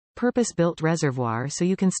Purpose-built reservoir so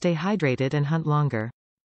you can stay hydrated and hunt longer.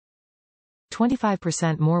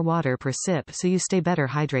 25% more water per sip so you stay better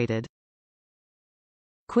hydrated.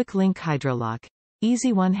 Quick Link Hydrolock.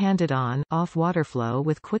 Easy one-handed on-off water flow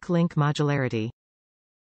with quick link modularity.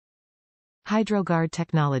 Hydroguard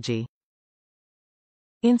Technology.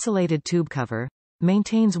 Insulated tube cover.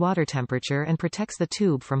 Maintains water temperature and protects the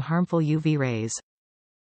tube from harmful UV rays.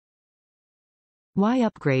 Why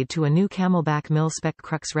upgrade to a new CamelBak Mil Spec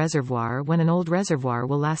Crux reservoir when an old reservoir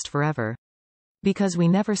will last forever? Because we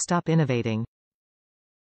never stop innovating.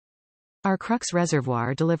 Our Crux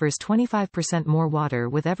reservoir delivers 25% more water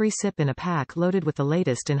with every sip in a pack loaded with the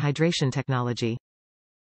latest in hydration technology.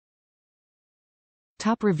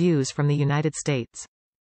 Top reviews from the United States.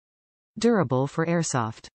 Durable for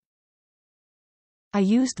airsoft. I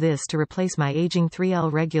used this to replace my aging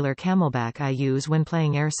 3L regular CamelBak I use when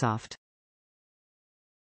playing airsoft.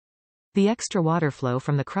 The extra water flow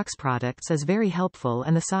from the Crux products is very helpful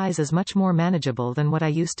and the size is much more manageable than what I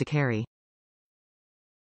used to carry.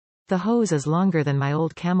 The hose is longer than my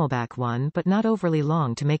old CamelBak one but not overly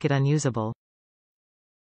long to make it unusable.